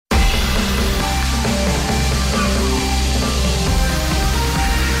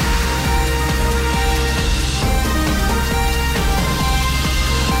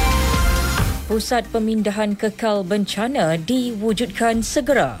Pusat Pemindahan Kekal Bencana diwujudkan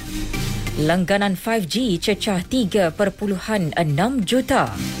segera. Langganan 5G cecah 3.6 juta.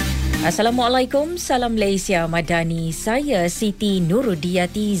 Assalamualaikum, salam Malaysia Madani. Saya Siti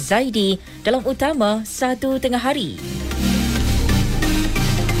Nurudiati Zaidi dalam Utama 1 Tengah Hari.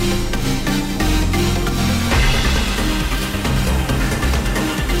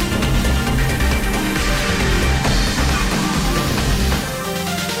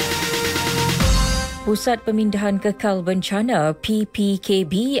 Pusat Pemindahan Kekal Bencana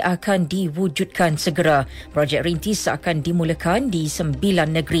PPKB akan diwujudkan segera. Projek rintis akan dimulakan di 9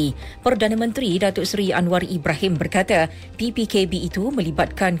 negeri. Perdana Menteri Datuk Seri Anwar Ibrahim berkata PPKB itu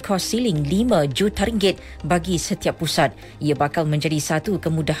melibatkan kos siling RM5 juta bagi setiap pusat. Ia bakal menjadi satu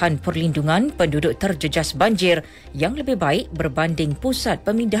kemudahan perlindungan penduduk terjejas banjir yang lebih baik berbanding Pusat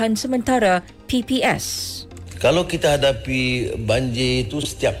Pemindahan Sementara PPS. Kalau kita hadapi banjir itu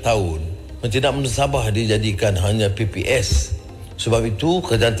setiap tahun, tidak mensabah dijadikan hanya PPS. Sebab itu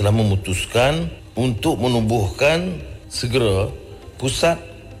kerajaan telah memutuskan untuk menubuhkan segera Pusat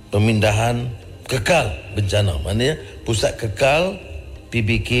Pemindahan Kekal Bencana. Maknanya pusat kekal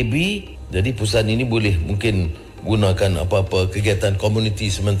PBKB. Jadi pusat ini boleh mungkin gunakan apa-apa kegiatan komuniti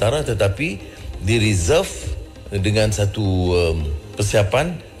sementara, tetapi di-reserve dengan satu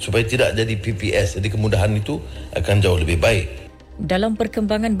persiapan supaya tidak jadi PPS. Jadi kemudahan itu akan jauh lebih baik. Dalam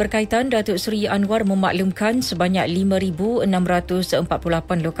perkembangan berkaitan, Datuk Seri Anwar memaklumkan sebanyak 5,648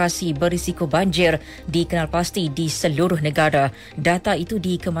 lokasi berisiko banjir dikenalpasti di seluruh negara. Data itu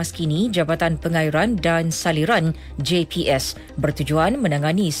dikemaskini Jabatan Pengairan dan Saliran JPS bertujuan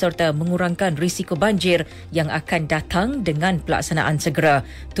menangani serta mengurangkan risiko banjir yang akan datang dengan pelaksanaan segera.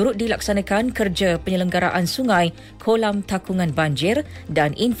 Turut dilaksanakan kerja penyelenggaraan sungai, kolam takungan banjir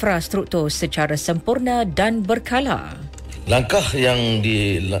dan infrastruktur secara sempurna dan berkala. Langkah yang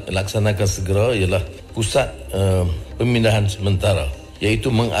dilaksanakan segera ialah Pusat Pemindahan Sementara,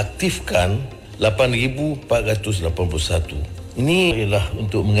 iaitu mengaktifkan 8,481. Ini ialah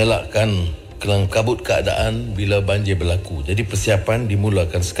untuk mengelakkan kelangkabut keadaan bila banjir berlaku. Jadi persiapan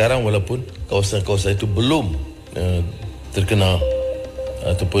dimulakan sekarang walaupun kawasan-kawasan itu belum terkena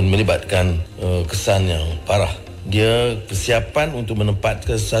ataupun melibatkan kesan yang parah. Dia persiapan untuk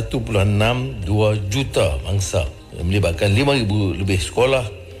menempatkan 1.62 juta mangsa, melibatkan 5,000 lebih sekolah,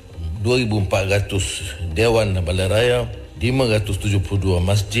 2,400 dewan dan balai raya, 572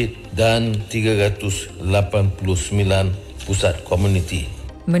 masjid dan 389 pusat komuniti.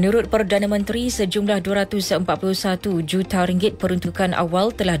 Menurut Perdana Menteri, sejumlah RM241 juta peruntukan awal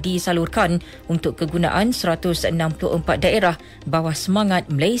telah disalurkan untuk kegunaan 164 daerah bawah semangat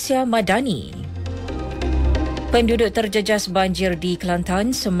Malaysia Madani. Penduduk terjejas banjir di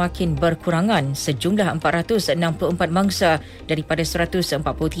Kelantan semakin berkurangan. Sejumlah 464 mangsa daripada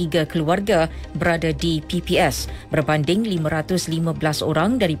 143 keluarga berada di PPS berbanding 515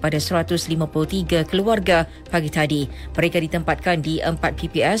 orang daripada 153 keluarga pagi tadi. Mereka ditempatkan di 4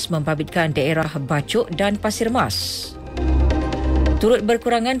 PPS membabitkan daerah Bacok dan Pasir Mas. Turut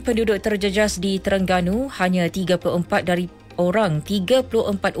berkurangan penduduk terjejas di Terengganu, hanya 34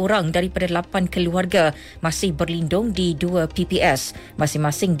 orang daripada 8 keluarga masih berlindung di 2 PPS,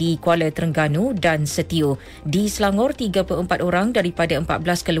 masing-masing di Kuala Terengganu dan Setiu. Di Selangor, 34 orang daripada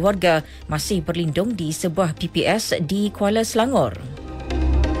 14 keluarga masih berlindung di sebuah PPS di Kuala Selangor.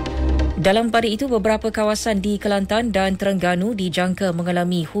 Dalam pada itu, beberapa kawasan di Kelantan dan Terengganu dijangka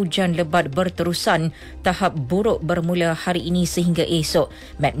mengalami hujan lebat berterusan. Tahap buruk bermula hari ini sehingga esok.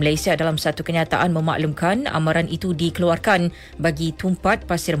 Met Malaysia dalam satu kenyataan memaklumkan amaran itu dikeluarkan bagi Tumpat,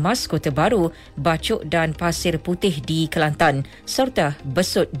 Pasir Mas, Kota Baru, Bacok dan Pasir Putih di Kelantan serta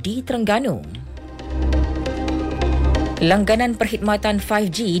Besut di Terengganu. Langganan perkhidmatan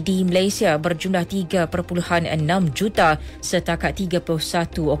 5G di Malaysia berjumlah 3.6 juta setakat 31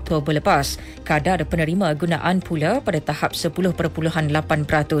 Oktober lepas. Kadar penerima gunaan pula pada tahap 10.8%.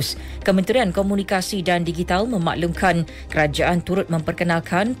 Kementerian Komunikasi dan Digital memaklumkan kerajaan turut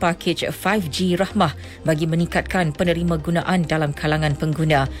memperkenalkan pakej 5G Rahmah bagi meningkatkan penerima gunaan dalam kalangan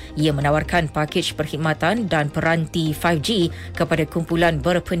pengguna. Ia menawarkan pakej perkhidmatan dan peranti 5G kepada kumpulan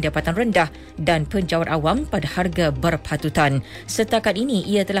berpendapatan rendah dan penjawat awam pada harga berpatutan. Setakat ini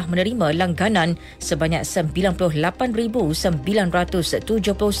ia telah menerima langganan sebanyak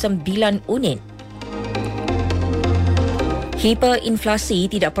 98,979 unit.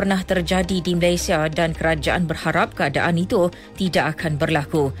 Hiperinflasi tidak pernah terjadi di Malaysia dan kerajaan berharap keadaan itu tidak akan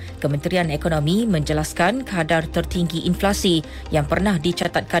berlaku. Kementerian Ekonomi menjelaskan kadar tertinggi inflasi yang pernah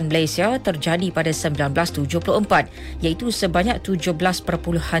dicatatkan Malaysia terjadi pada 1974 iaitu sebanyak 17.3%.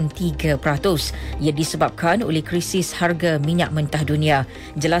 Ia disebabkan oleh krisis harga minyak mentah dunia.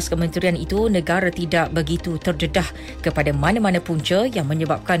 Jelas kementerian itu negara tidak begitu terdedah kepada mana-mana punca yang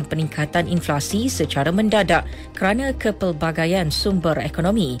menyebabkan peningkatan inflasi secara mendadak kerana kepelbagaian sumber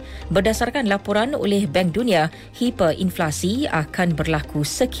ekonomi. Berdasarkan laporan oleh Bank Dunia, hiperinflasi akan berlaku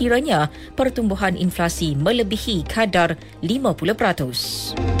sekiranya pertumbuhan inflasi melebihi kadar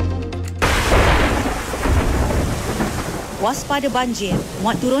 50%. Waspada banjir,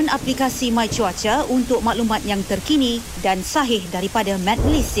 muat turun aplikasi My Cuaca untuk maklumat yang terkini dan sahih daripada Met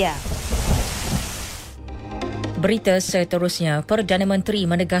Malaysia. Berita seterusnya, Perdana Menteri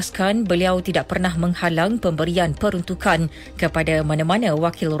menegaskan beliau tidak pernah menghalang pemberian peruntukan kepada mana-mana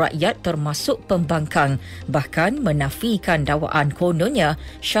wakil rakyat termasuk pembangkang, bahkan menafikan dakwaan kononnya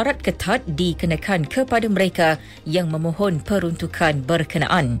syarat ketat dikenakan kepada mereka yang memohon peruntukan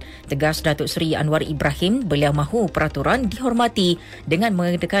berkenaan. Tegas Datuk Seri Anwar Ibrahim, beliau mahu peraturan dihormati dengan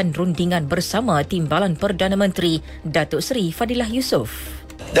mengadakan rundingan bersama Timbalan Perdana Menteri Datuk Seri Fadilah Yusof.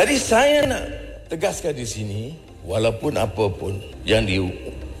 Jadi saya nak tegaskan di sini, walaupun apapun yang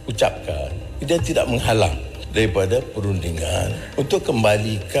diucapkan, dia tidak menghalang daripada perundingan untuk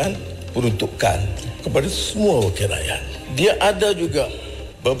kembalikan peruntukan kepada semua wakil rakyat. Dia ada juga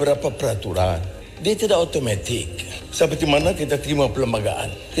beberapa peraturan. Dia tidak automatik. Seperti mana kita terima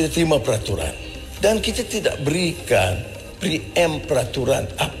perlembagaan, kita terima peraturan. Dan kita tidak berikan preempt peraturan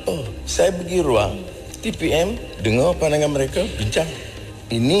apa. Saya bagi ruang TPM, dengar pandangan mereka, bincang.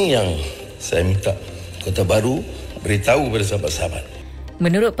 Ini yang saya minta Kota Baru beritahu kepada sahabat-sahabat.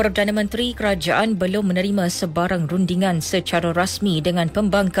 Menurut Perdana Menteri, kerajaan belum menerima sebarang rundingan secara rasmi dengan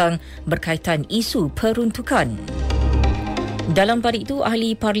pembangkang berkaitan isu peruntukan. Dalam pada itu,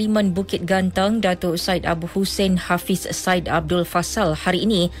 Ahli Parlimen Bukit Gantang Datuk Syed Abu Hussein Hafiz Syed Abdul Fasal hari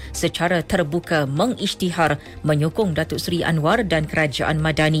ini secara terbuka mengisytihar menyokong Datuk Seri Anwar dan Kerajaan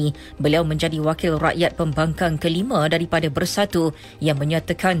Madani. Beliau menjadi wakil rakyat pembangkang kelima daripada Bersatu yang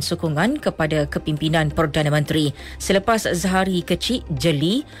menyatakan sokongan kepada kepimpinan Perdana Menteri. Selepas Zahari Kecik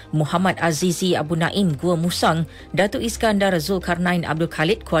Jeli, Muhammad Azizi Abu Naim Gua Musang, Datuk Iskandar Zulkarnain Abdul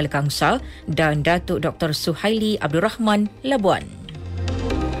Khalid Kuala Kangsar dan Datuk Dr. Suhaili Abdul Rahman Labuan.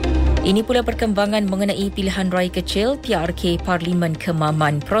 Ini pula perkembangan mengenai pilihan raya kecil PRK Parlimen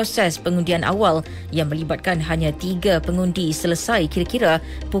Kemaman. Proses pengundian awal yang melibatkan hanya 3 pengundi selesai kira-kira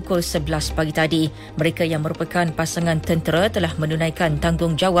pukul 11 pagi tadi. Mereka yang merupakan pasangan tentera telah menunaikan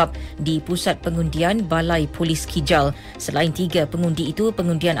tanggungjawab di pusat pengundian Balai Polis Kijal. Selain 3 pengundi itu,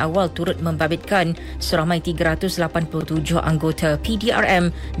 pengundian awal turut membabitkan seramai 387 anggota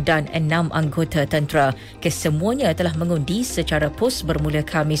PDRM dan 6 anggota tentera. Kesemuanya telah mengundi secara pos bermula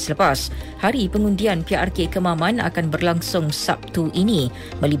Khamis lepas. Hari pengundian PRK Kemaman akan berlangsung Sabtu ini,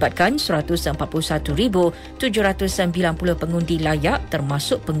 melibatkan 141,790 pengundi layak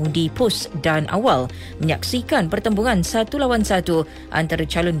termasuk pengundi pos dan awal. Menyaksikan pertembungan 1 lawan 1 antara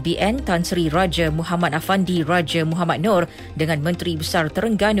calon BN Tan Sri Raja Muhammad Afandi Raja Muhammad Noor dengan Menteri Besar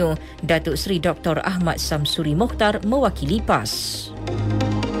Terengganu Datuk Seri Dr. Ahmad Samsuri Mokhtar mewakili PAS.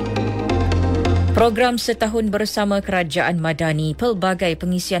 Program setahun bersama Kerajaan Madani, pelbagai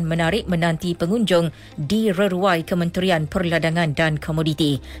pengisian menarik menanti pengunjung di reruai Kementerian Perladangan dan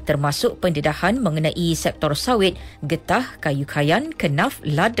Komoditi, termasuk pendedahan mengenai sektor sawit, getah, kayu kayan, kenaf,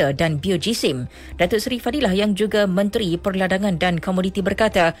 lada dan biojisim. Datuk Seri Fadilah yang juga Menteri Perladangan dan Komoditi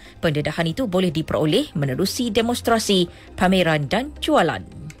berkata, pendedahan itu boleh diperoleh menerusi demonstrasi, pameran dan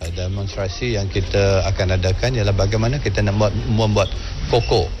jualan. Demonstrasi yang kita akan adakan ialah bagaimana kita nak membuat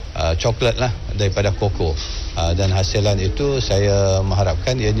koko, coklat lah daripada koko, dan hasilan itu saya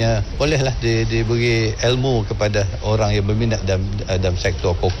mengharapkan ianya bolehlah diberi ilmu kepada orang yang berminat dalam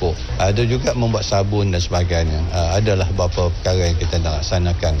sektor koko. Ada juga membuat sabun dan sebagainya. Adalah beberapa perkara yang kita nak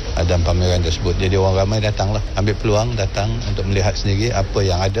laksanakan dalam pameran tersebut. Jadi orang ramai datanglah, ambil peluang datang untuk melihat sendiri apa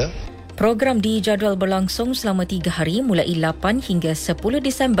yang ada. Program dijadual berlangsung selama 3 hari mulai 8 hingga 10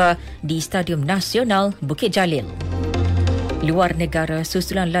 Disember di Stadium Nasional Bukit Jalil. Luar negara,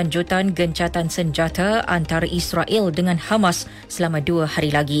 susulan lanjutan gencatan senjata antara Israel dengan Hamas selama 2 hari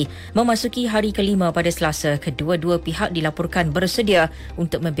lagi. Memasuki hari kelima pada Selasa, kedua-dua pihak dilaporkan bersedia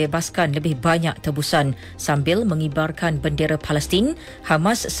untuk membebaskan lebih banyak tebusan. Sambil mengibarkan bendera Palestin,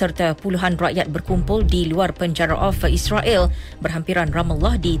 Hamas serta puluhan rakyat berkumpul di luar penjara of Israel berhampiran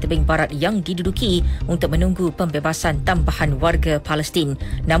Ramallah di tebing barat yang diduduki untuk menunggu pembebasan tambahan warga Palestin.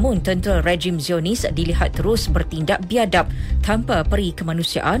 Namun, tentera rejim Zionis dilihat terus bertindak biadab tanpa peri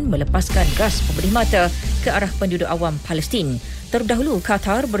kemanusiaan melepaskan gas pemedih mata ke arah penduduk awam Palestin. Terdahulu,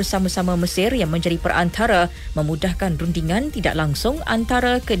 Qatar bersama-sama Mesir yang menjadi perantara memudahkan rundingan tidak langsung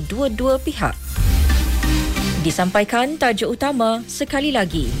antara kedua-dua pihak. Disampaikan tajuk utama sekali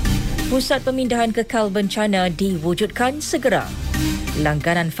lagi. Pusat Pemindahan Kekal Bencana diwujudkan segera.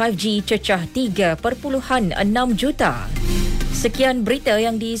 Langganan 5G cecah 3.6 juta. Sekian berita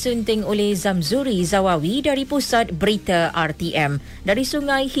yang disunting oleh Zamzuri Zawawi dari Pusat Berita RTM. Dari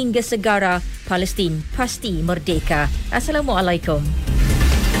sungai hingga segara, Palestin pasti merdeka. Assalamualaikum.